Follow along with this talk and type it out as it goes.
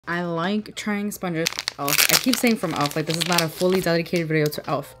I like trying sponges. Elf. I keep saying from Elf, like this is not a fully dedicated video to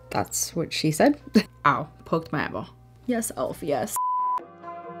Elf. That's what she said. Ow, poked my eyeball. Yes, Elf, yes.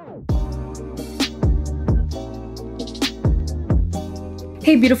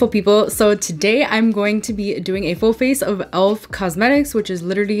 Hey beautiful people, so today I'm going to be doing a full face of e.l.f. Cosmetics, which is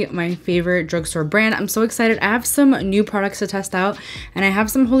literally my favorite drugstore brand. I'm so excited. I have some new products to test out and I have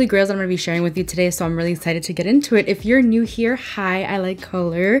some holy grails I'm going to be sharing with you today, so I'm really excited to get into it. If you're new here, hi, I like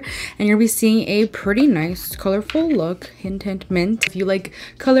color, and you'll be seeing a pretty nice colorful look. Hint hint mint. If you like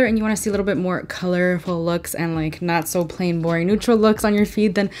color and you want to see a little bit more colorful looks and like not so plain boring neutral looks on your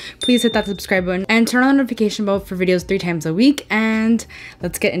feed, then please hit that subscribe button and turn on the notification bell for videos 3 times a week. And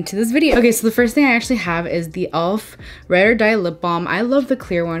let's get into this video. Okay, so the first thing I actually have is the e.l.f. Ride or Die Lip Balm. I love the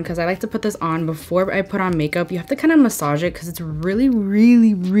clear one because I like to put this on before I put on makeup. You have to kind of massage it because it's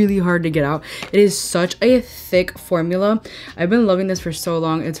really hard to get out. It is such a thick formula. I've been loving this for so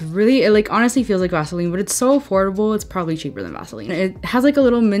long. It's really, it like honestly feels like Vaseline, but it's so affordable. It's probably cheaper than Vaseline. It has like a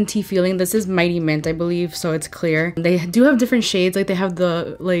little minty feeling. This is Mighty Mint, I believe, so it's clear. They do have different shades. Like they have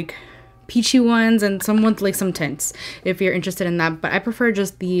the like peachy ones and some with like some tints if you're interested in that, but I prefer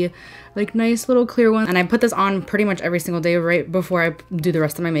just the like nice little clear one. And I put this on pretty much every single day right before I do the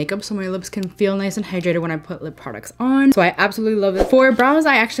rest of my makeup, so my lips can feel nice and hydrated when I put lip products on. So I absolutely love it. For brows,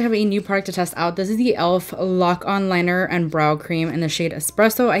 I actually have a new product to test out. This is the e.l.f. Lock On Liner and Brow Cream in the shade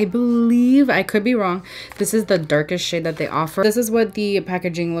Espresso. I believe, I could be wrong, this is the darkest shade that they offer. This is what the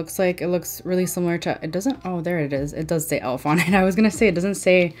packaging looks like. It looks really similar to, it doesn't, oh there it is, it does say e.l.f. on it. I was gonna say it doesn't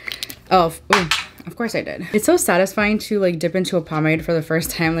say e.l.f. Ooh, of course I did. It's so satisfying to like dip into a pomade for the first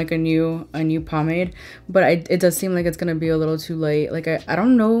time, like a new pomade, but it does seem like it's gonna be a little too late. Like I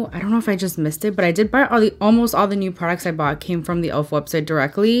don't know if I just missed it, but I did buy almost all the new products I bought came from the e.l.f. website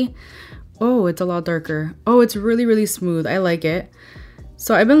directly. Oh, it's a lot darker. Oh, it's really smooth. I like it.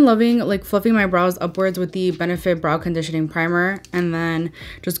 So I've been loving like fluffing my brows upwards with the Benefit Brow Conditioning Primer and then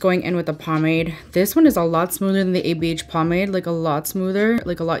just going in with the pomade. This one is a lot smoother than the ABH pomade, like a lot smoother,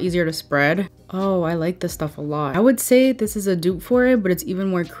 like a lot easier to spread. Oh, I like this stuff a lot. I would say this is a dupe for it, but it's even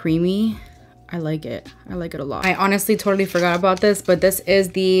more creamy. I like it. I like it a lot. I honestly totally forgot about this, but this is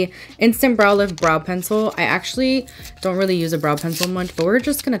the Instant Brow Lift Brow Pencil. I actually don't really use a brow pencil much, but we're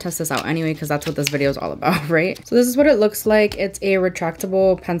just gonna test this out anyway because that's what this video is all about, right? So this is what it looks like. It's a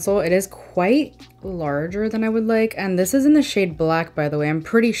retractable pencil. It is quite larger than I would like, and this is in the shade Black, by the way. I'm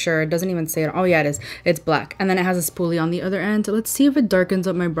pretty sure. It doesn't even say it. Oh yeah, it is. It's black, and then it has a spoolie on the other end. So let's see if it darkens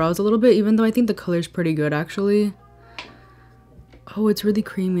up my brows a little bit, even though I think the color's pretty good actually. Oh, it's really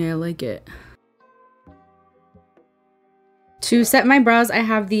creamy. I like it. To set my brows, I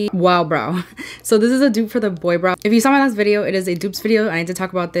have the Wow Brow. So this is a dupe for the Boy Brow. If you saw my last video, it is a dupes video, and I did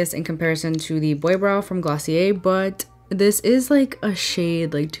talk about this in comparison to the Boy Brow from Glossier, but this is like a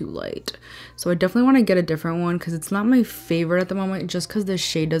shade like too light. So I definitely want to get a different one because it's not my favorite at the moment, just because this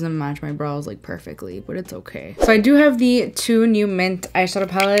shade doesn't match my brows like perfectly, but it's okay. So I do have the 2 new mint eyeshadow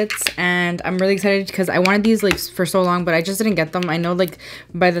palettes, and I'm really excited because I wanted these like for so long, but I just didn't get them. I know like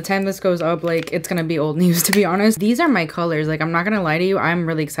by the time this goes up, like it's gonna be old news, to be honest. These are my colors. Like I'm not gonna lie to you, I'm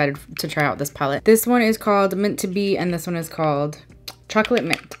really excited to try out this palette. This one is called Mint to Be, and this one is called Chocolate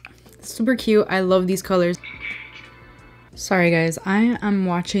Mint. Super cute. I love these colors. Sorry guys, I am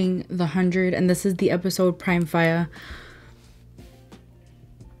watching The 100 and this is the episode Prime Fire.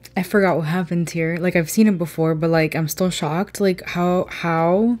 I forgot what happened here. Like I've seen it before, but like I'm still shocked. Like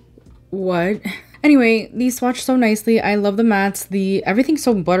how, what? Anyway, these swatch so nicely. I love the mattes. Everything's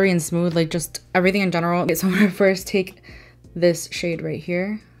so buttery and smooth, like just everything in general. Okay, so I'm gonna first take this shade right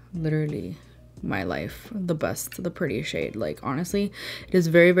here. Literally my life, the best, the prettiest shade. Like honestly, it is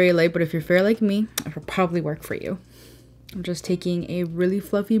very light, but if you're fair like me, it will probably work for you. I'm just taking a really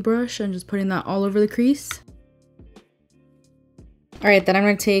fluffy brush and just putting that all over the crease. All right, then I'm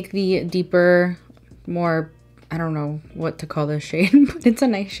gonna take the deeper, more, I don't know what to call this shade, but it's a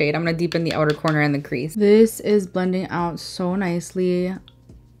nice shade. I'm gonna deepen the outer corner and the crease. This is blending out so nicely.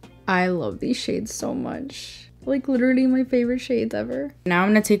 I love these shades so much. Like literally my favorite shades ever. Now I'm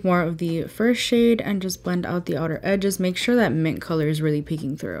gonna take more of the first shade and just blend out the outer edges. Make sure that mint color is really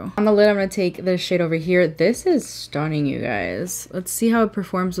peeking through. On the lid, I'm gonna take this shade over here. This is stunning, you guys. Let's see how it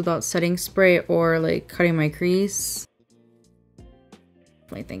performs without setting spray or like cutting my crease.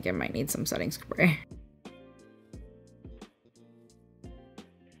 I think it might need some setting spray.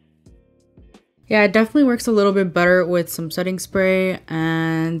 Yeah, it definitely works a little bit better with some setting spray,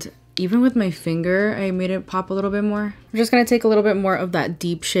 and even with my finger, I made it pop a little bit more. I'm just gonna take a little bit more of that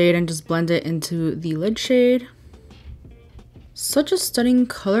deep shade and just blend it into the lid shade. Such a stunning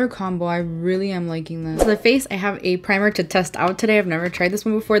color combo. I really am liking this. For the face, I have a primer to test out today. I've never tried this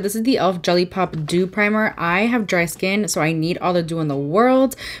one before. This is the e.l.f. Jelly Pop Dew Primer. I have dry skin, so I need all the dew in the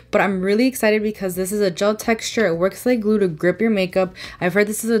world, but I'm really excited because this is a gel texture. It works like glue to grip your makeup. I've heard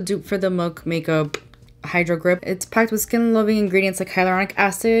this is a dupe for the Milk Makeup Hydro Grip. It's packed with skin loving ingredients like hyaluronic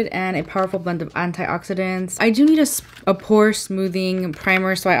acid and a powerful blend of antioxidants. I do need a pore smoothing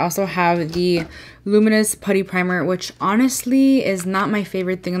primer, so I also have the Luminous Putty Primer, which honestly is not my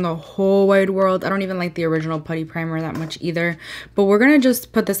favorite thing in the whole wide world. I don't even like the original putty primer that much either, but we're gonna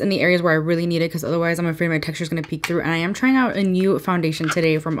just put this in the areas where I really need it because otherwise I'm afraid my texture is gonna peek through. And I am trying out a new foundation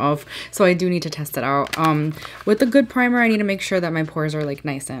today from e.l.f., so I do need to test it out. With a good primer, I need to make sure that my pores are like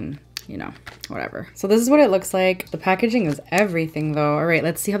nice and, you know, whatever. So this is what it looks like. The packaging is everything though. All right,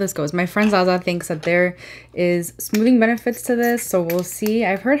 let's see how this goes. My friend Zaza thinks that there is smoothing benefits to this, so we'll see.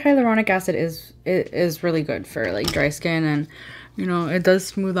 I've heard hyaluronic acid is really good for like dry skin, and you know, it does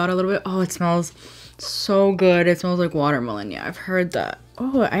smooth out a little bit. Oh, it smells so good. It smells like watermelon. Yeah, I've heard that.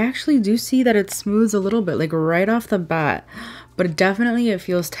 Oh, I actually do see that it smooths a little bit, like right off the bat. But definitely it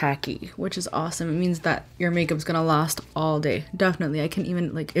feels tacky, which is awesome. It means that your makeup's gonna last all day. Definitely. I can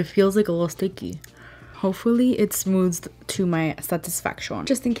even, like, it feels like a little sticky. Hopefully it smooths to my satisfaction.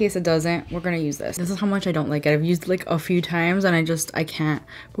 Just in case it doesn't, we're gonna use this. This is how much I don't like it. I've used it like a few times and I can't.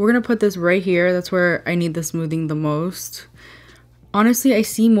 But we're gonna put this right here. That's where I need the smoothing the most. Honestly, I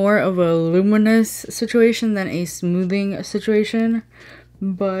see more of a luminous situation than a smoothing situation,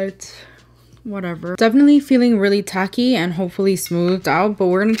 but whatever. Definitely feeling really tacky and hopefully smoothed out, but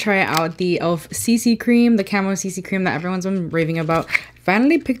we're gonna try out the e.l.f. CC cream, the camo CC cream that everyone's been raving about.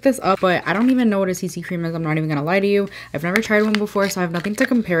 Finally picked this up, but I don't even know what a CC cream is. I'm not even gonna lie to you. I've never tried one before, so I have nothing to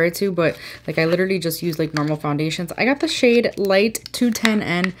compare it to, but like I literally just use like normal foundations. I got the shade Light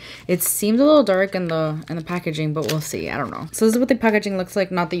 210N. It seems a little dark in the packaging, but we'll see. I don't know. So this is what the packaging looks like.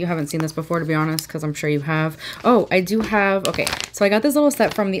 Not that you haven't seen this before, to be honest, because I'm sure you have. Oh, I do have, okay. So I got this little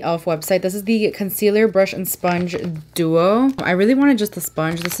set from the e.l.f. website. This is the concealer brush and sponge duo. I really wanted just the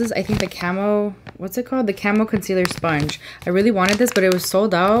sponge. This is, I think, the camo, what's it called? The camo concealer sponge. I really wanted this, but it was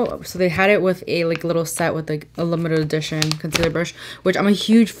sold out, so they had it with a like little set with like a limited edition concealer brush, which I'm a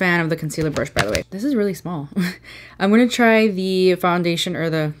huge fan of the concealer brush, by the way. This is really small. I'm gonna try the foundation or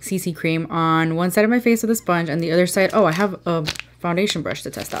the CC cream on one side of my face with a sponge, and the other side, oh, I have a foundation brush to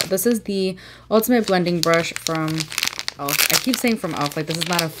test out. This is the Ultimate Blending Brush from e.l.f. I keep saying from e.l.f. like this is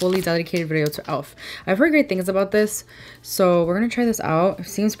not a fully dedicated video to e.l.f. I've heard great things about this, so we're gonna try this out. It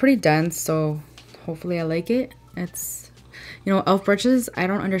seems pretty dense, so hopefully I like it. It's, you know, e.l.f. brushes, I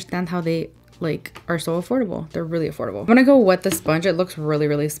don't understand how they like are so affordable. They're really affordable. I'm gonna go wet the sponge. It looks really,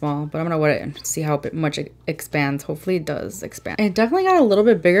 really small, but I'm gonna wet it and see how much it expands. Hopefully it does expand. It definitely got a little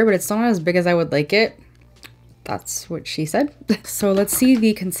bit bigger, but it's still not as big as I would like it. That's what she said. So let's see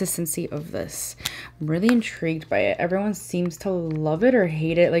the consistency of this. I'm really intrigued by it. Everyone seems to love it or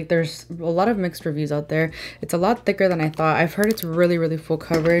hate it. Like there's a lot of mixed reviews out there. It's a lot thicker than I thought. I've heard it's really, really full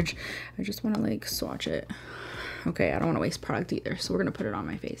coverage. I just want to like swatch it. Okay, I don't want to waste product either, so we're gonna put it on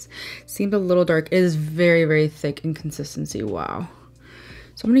my face. Seems a little dark. It is very, very thick in consistency. Wow.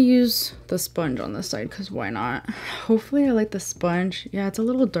 So I'm gonna use the sponge on this side because why not? Hopefully I like the sponge. Yeah, it's a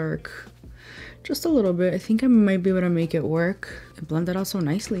little dark. Just a little bit. I think I might be able to make it work. It blended out so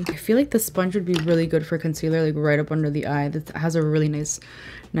nicely. I feel like the sponge would be really good for concealer, like right up under the eye. That has a really nice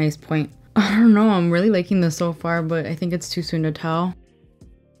point. I don't know. I'm really liking this so far, but I think it's too soon to tell.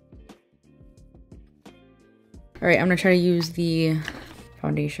 All right, I'm gonna try to use the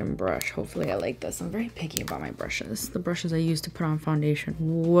foundation brush. Hopefully I like this. I'm very picky about my brushes. The brushes I use to put on foundation.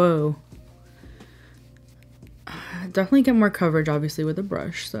 Whoa. Definitely get more coverage, obviously, with the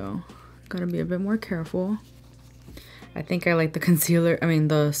brush, so gotta be a bit more careful. I think I like the concealer, I mean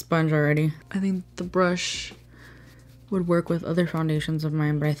the sponge already. I think the brush would work with other foundations of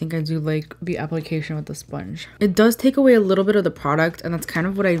mine, but I think I do like the application with the sponge. It does take away a little bit of the product, and that's kind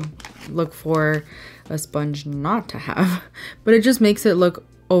of what I look for a sponge not to have. But it just makes it look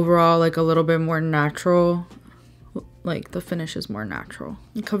overall like a little bit more natural. Like the finish is more natural.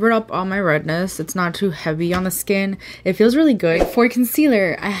 I covered up all my redness. It's not too heavy on the skin. It feels really good. For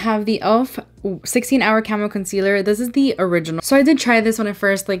concealer, I have the e.l.f. 16-hour camo concealer. This is the original. So I did try this when it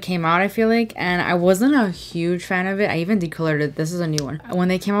first like came out, I feel like, and I wasn't a huge fan of it. I even decolored it. This is a new one. When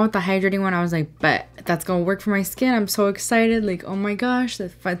they came out with the hydrating one, I was like, bet that's gonna work for my skin. I'm so excited. Like, oh my gosh,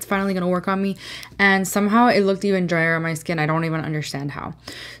 it's finally gonna work on me. And somehow it looked even drier on my skin. I don't even understand how.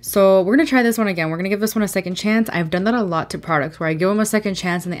 So we're gonna try this one again. We're gonna give this one a second chance. I've done that a lot to products where I give them a second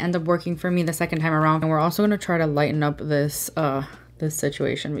chance and they end up working for me the second time around. And we're also gonna try to lighten up this this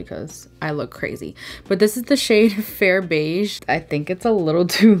situation because I look crazy. But this is the shade Fair Beige. I think it's a little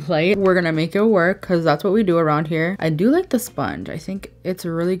too light. We're gonna make it work because that's what we do around here. I do like the sponge. I think it's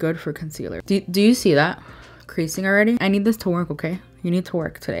really good for concealer. Do you see that creasing already? I need this to work, okay? You need to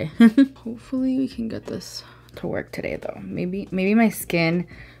work today. Hopefully we can get this to work today though. Maybe my skin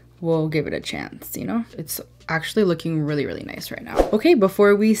will give it a chance, you know? It's actually looking really, really nice right now. Okay,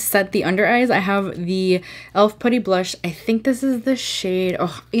 before we set the under eyes, I have the e.l.f. Putty Blush. I think this is the shade.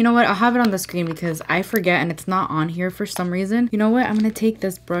 Oh, you know what? I'll have it on the screen because I forget and it's not on here for some reason. You know what? I'm gonna take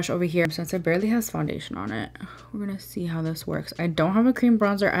this brush over here since it barely has foundation on it. We're gonna see how this works. I don't have a cream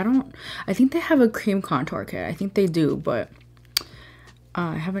bronzer. I think they have a cream contour kit. I think they do, but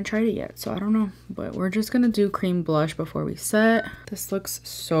I haven't tried it yet, so I don't know. But we're just gonna do cream blush before we set. This looks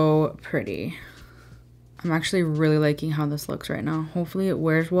so pretty. I'm actually really liking how this looks right now. Hopefully it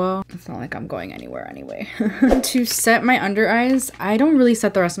wears well. It's not like I'm going anywhere anyway. To set my under eyes, I don't really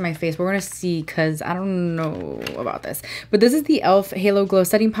set the rest of my face. We're gonna see because I don't know about this. But this is the e.l.f. Halo Glow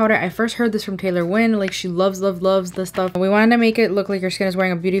Setting Powder. I first heard this from Taylor Wynn. Like, she loves this stuff. We wanted to make it look like your skin is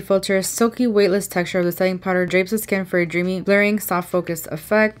wearing a beauty filter. Silky, weightless texture of the setting powder drapes the skin for a dreamy, blurring, soft focus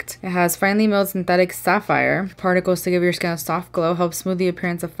effect. It has finely milled synthetic sapphire particles to give your skin a soft glow, helps smooth the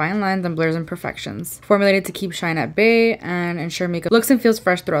appearance of fine lines and blurs imperfections. Formulated to keep shine at bay and ensure makeup looks and feels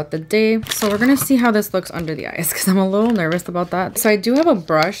fresh throughout the day. So we're gonna see how this looks under the eyes because I'm a little nervous about that. So I do have a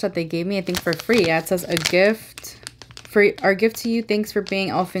brush that they gave me, I think for free. Yeah, it says a gift. For our gift to you, thanks for being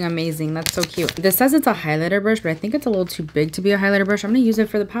elfing amazing. That's so cute. This says it's a highlighter brush, but I think it's a little too big to be a highlighter brush. I'm gonna use it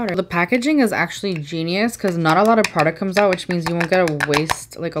for the powder. The packaging is actually genius because not a lot of product comes out, which means you won't get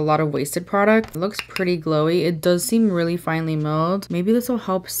a lot of wasted product. It looks pretty glowy. It does seem really finely milled. Maybe this will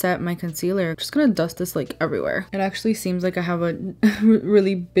help set my concealer. I'm just gonna dust this like everywhere. It actually seems like I have a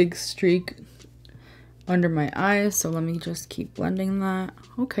really big streak under my eyes, so let me just keep blending that.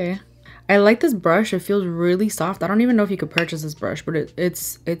 Okay. I like this brush. It feels really soft. I don't even know if you could purchase this brush, but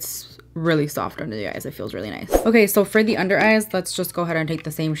it's really soft under the eyes. It feels really nice. Okay, so for the under eyes, let's just go ahead and take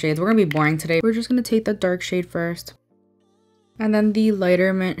the same shades. We're gonna be boring today. We're just gonna take the dark shade first and then the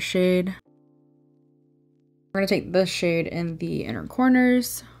lighter mint shade. We're gonna take the shade in the inner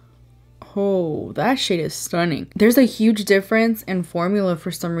corners. Oh, that shade is stunning. There's a huge difference in formula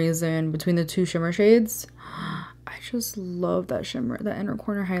for some reason between the two shimmer shades. I just love that shimmer, that inner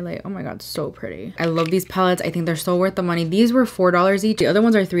corner highlight. Oh my god, so pretty. I love these palettes. I think they're so worth the money. These were $4 each. The other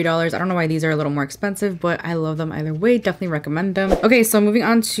ones are $3. I don't know why these are a little more expensive, but I love them either way. Definitely recommend them. Okay, so moving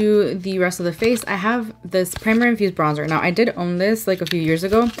on to the rest of the face, I have this primer infused bronzer. Now, I did own this like a few years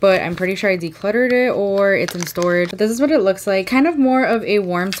ago, but I'm pretty sure I decluttered it or it's in storage. But this is what it looks like. Kind of more of a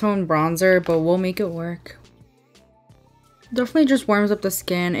warm tone bronzer, but we'll make it work. Definitely just warms up the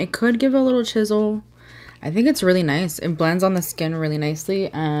skin. It could give a little chisel. I think it's really nice. It blends on the skin really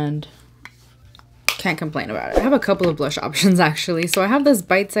nicely and can't complain about it. I have a couple of blush options actually. So I have this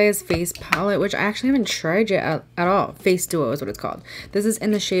bite-sized face palette, which I actually haven't tried yet at all. Face Duo is what it's called. This is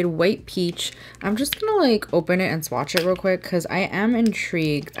in the shade White Peach. I'm just gonna like open it and swatch it real quick because I am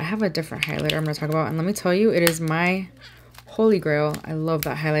intrigued. I have a different highlighter I'm gonna talk about, and let me tell you, it is my holy grail. I love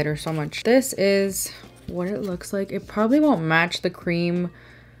that highlighter so much. This is what it looks like. It probably won't match the cream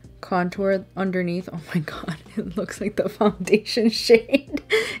contour underneath. Oh my god, it looks like the foundation shade.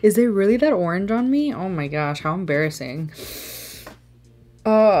 Is it really that orange on me? Oh my gosh, how embarrassing.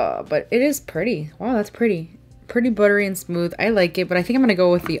 But it is pretty. Wow, that's pretty buttery and smooth. I like it, but I think I'm gonna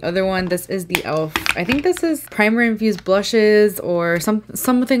go with the other one. This is the e.l.f. I think this is primer infused blushes or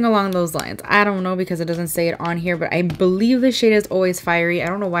something along those lines. I don't know because it doesn't say it on here, but I believe the shade is Always Fiery. I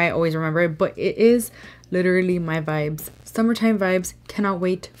don't know why I always remember it, but it is literally my vibes. Summertime vibes. Cannot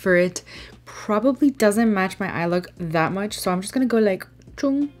wait for it. Probably doesn't match my eye look that much, so I'm just gonna go like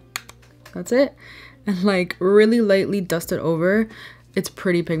chung. That's it, and like really lightly dust it over. It's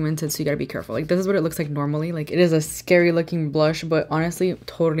pretty pigmented, so you gotta be careful. Like, this is what it looks like normally. Like, it is a scary looking blush, but honestly,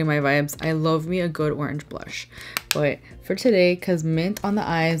 totally my vibes. I love me a good orange blush. But for today, because mint on the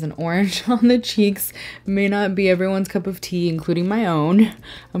eyes and orange on the cheeks may not be everyone's cup of tea, including my own,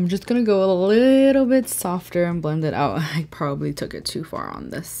 I'm just gonna go a little bit softer and blend it out. I probably took it too far on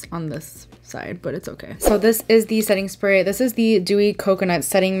this side, but it's okay. So this is the setting spray. This is the Dewy Coconut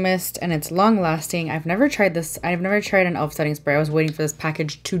Setting Mist, and it's long lasting. I've never tried this. I've never tried an e.l.f. setting spray. I was waiting for this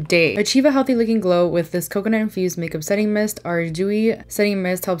package today. Achieve a healthy looking glow with this coconut infused makeup setting mist. Our dewy setting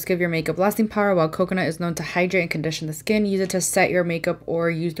mist helps give your makeup lasting power, while coconut is known to hydrate and condition the skin. Use it to set your makeup or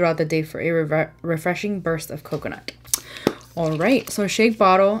use throughout the day for a refreshing burst of coconut. All right, so shake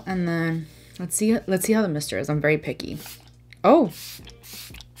bottle, and then let's see how the mister is. I'm very picky. Oh,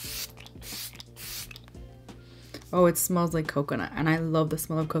 Oh, it smells like coconut, and I love the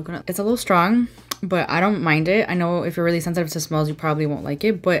smell of coconut. It's a little strong, but I don't mind it. I know if you're really sensitive to smells, you probably won't like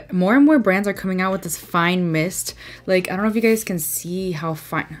it, but more and more brands are coming out with this fine mist. Like, I don't know if you guys can see how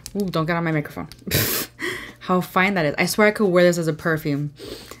fine. Ooh, don't get on my microphone. How fine that is. I swear I could wear this as a perfume.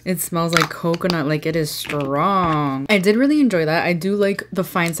 It smells like coconut, like it is strong. I did really enjoy that. I do like the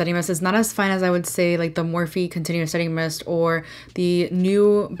fine setting mist. It's not as fine as I would say like the Morphe Continuous Setting Mist or the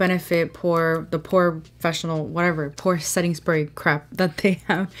new Benefit Pore Professional, whatever, pore setting spray crap that they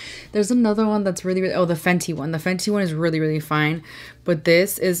have. There's another one that's really, oh, the Fenty one. The Fenty one is really fine. But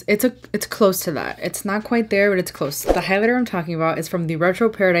this is, it's close to that. It's not quite there, but it's close. The highlighter I'm talking about is from the Retro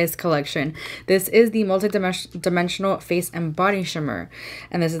Paradise collection. This is the multi-dimensional face and body shimmer.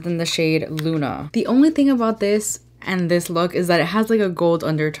 And this is in the shade Luna. The only thing about this and this look is that it has like a gold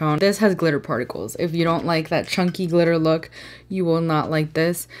undertone. This has glitter particles. If you don't like that chunky glitter look, you will not like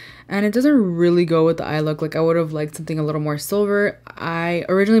this. And it doesn't really go with the eye look. Like, I would have liked something a little more silver. I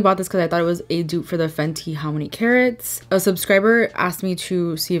originally bought this because I thought it was a dupe for the Fenty How Many Carats. A subscriber asked me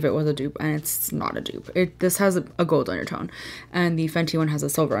to see if it was a dupe, and it's not a dupe. This has a gold undertone, and the Fenty one has a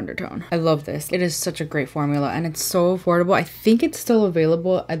silver undertone. I love this. It is such a great formula, and it's so affordable. I think it's still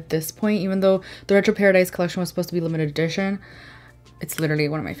available at this point, even though the Retro Paradise collection was supposed to be limited edition. It's literally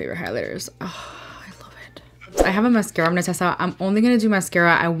one of my favorite highlighters. Oh, I have a mascara I'm gonna test out. I'm only gonna do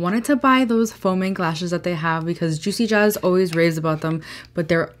mascara. I wanted to buy those foaming lashes that they have because Juicy Jazz always raves about them, but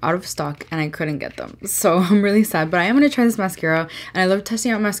they're out of stock and I couldn't get them. So I'm really sad, but I am gonna try this mascara, and I love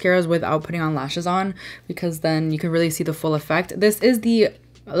testing out mascaras without putting on lashes on because then you can really see the full effect. This is the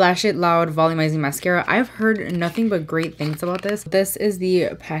Lash It Loud Volumizing Mascara. I've heard nothing but great things about this. This is the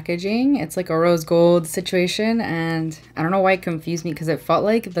packaging. It's like a rose gold situation, and I don't know why it confused me because it felt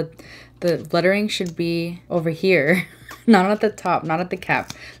like the lettering should be over here. Not at the top, not at the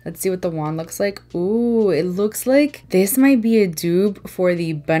cap. Let's see what the wand looks like. Ooh, it looks like this might be a dupe for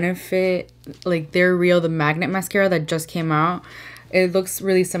the Benefit, like They're Real, the magnet mascara that just came out. It looks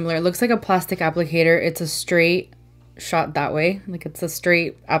really similar. It looks like a plastic applicator. It's a straight shot that way. Like, it's a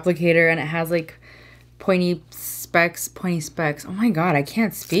straight applicator, and it has like pointy specks. Oh my god, I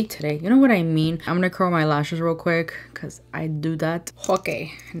can't speak today. You know what I mean? I'm gonna curl my lashes real quick because I do that.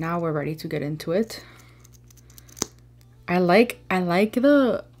 Okay, now we're ready to get into it. I like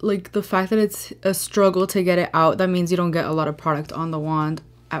the fact that it's a struggle to get it out. That means you don't get a lot of product on the wand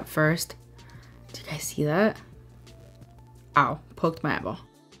at first. Do you guys see that? Ow, poked my eyeball.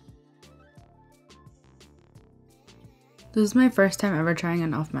 This is my first time ever trying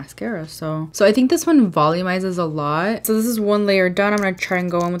an e.l.f. mascara, so I think this one volumizes a lot. So this is one layer done. I'm gonna try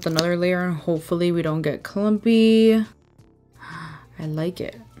and go in with another layer, and hopefully we don't get clumpy. I like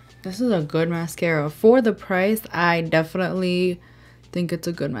it. This is a good mascara. For the price, I definitely think it's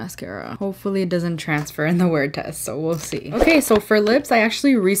a good mascara. Hopefully it doesn't transfer in the word test, so we'll see. Okay, so for lips, I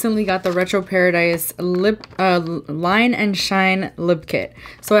actually recently got the Retro Paradise lip Line and Shine lip kit.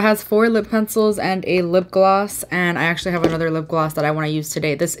 So it has 4 lip pencils and a lip gloss, and I actually have another lip gloss that I want to use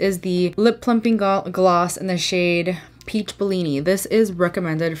today. This is the lip plumping gloss in the shade Peach Bellini. This is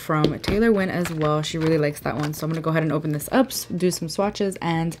recommended from Taylor Wynn as well. She really likes that one. So I'm gonna go ahead and open this up, do some swatches,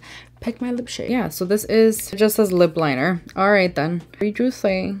 and pick my lip shade. Yeah, so this is just as lip liner. All right then. Very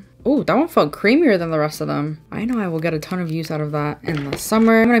juicy. Oh, that one felt creamier than the rest of them. I know I will get a ton of use out of that in the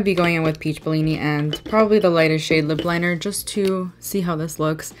summer. I'm gonna be going in with Peach Bellini and probably the lightest shade lip liner just to see how this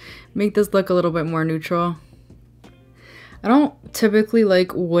looks. Make this look a little bit more neutral. I don't typically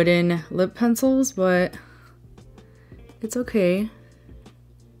like wooden lip pencils, but it's okay.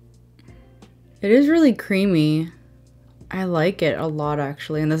 It is really creamy. I like it a lot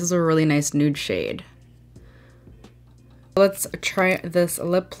actually, and this is a really nice nude shade. Let's try this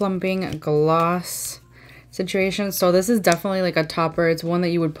lip plumping gloss situation. So this is definitely like a topper. It's one that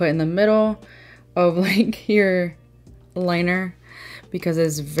you would put in the middle of like your liner because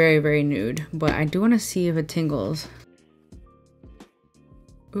it's very nude, but I do want to see if it tingles.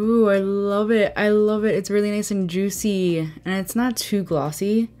 Ooh, I love it. I love it. It's really nice and juicy, and it's not too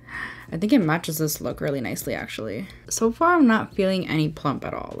glossy. I think it matches this look really nicely, actually. So far, I'm not feeling any plump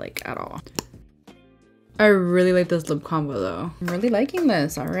at all, like at all. I really like this lip combo though. I'm really liking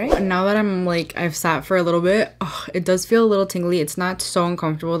this, all right? Now that I'm like, I've sat for a little bit, oh, it does feel a little tingly. It's not so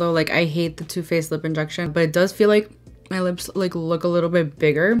uncomfortable though. Like, I hate the Too Faced lip injection, but it does feel like my lips like look a little bit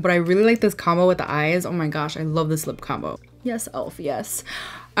bigger. But I really like this combo with the eyes. Oh my gosh, I love this lip combo. Yes, e.l.f., yes.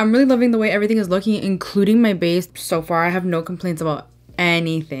 I'm really loving the way everything is looking, including my base. So far, I have no complaints about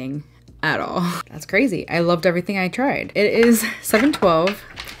anything at all. That's crazy. I loved everything I tried. It is 7:12.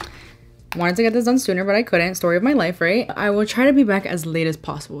 Wanted to get this done sooner, but I couldn't. Story of my life, right? I will try to be back as late as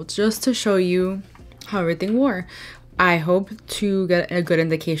possible just to show you how everything wore. I hope to get a good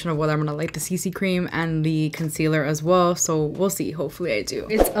indication of whether I'm gonna like the CC cream and the concealer as well. So we'll see. Hopefully I do.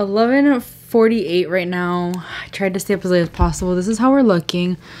 It's 11:48 right now. I tried to stay up as late as possible. This is how we're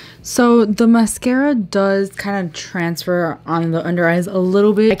looking. So the mascara does kind of transfer on the under eyes a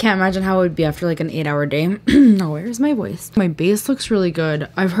little bit. I can't imagine how it would be after like an 8-hour day. Oh, where's my voice? My base looks really good.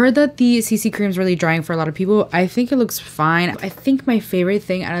 I've heard that the CC cream is really drying for a lot of people. I think it looks fine. I think my favorite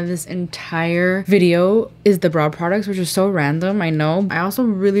thing out of this entire video is the brow products, which is so random, I know. I also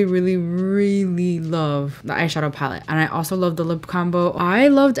really love the eyeshadow palette, and I also love the lip combo. I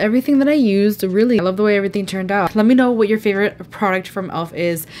loved everything that I used, really. I love the way everything turned out. Let me know what your favorite product from e.l.f.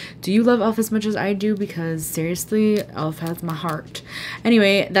 is. Do you love e.l.f. as much as I do? Because seriously, e.l.f. has my heart.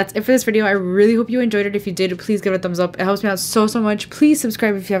 Anyway, that's it for this video. I really hope you enjoyed it. If you did, please give it a thumbs up. It helps me out so much. Please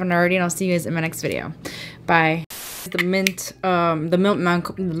subscribe if you haven't already, and I'll see you guys in my next video. Bye. The mint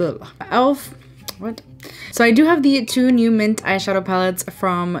e.l.f. What? So I do have the 2 new mint eyeshadow palettes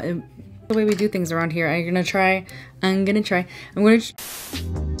from the way we do things around here. I'm gonna try.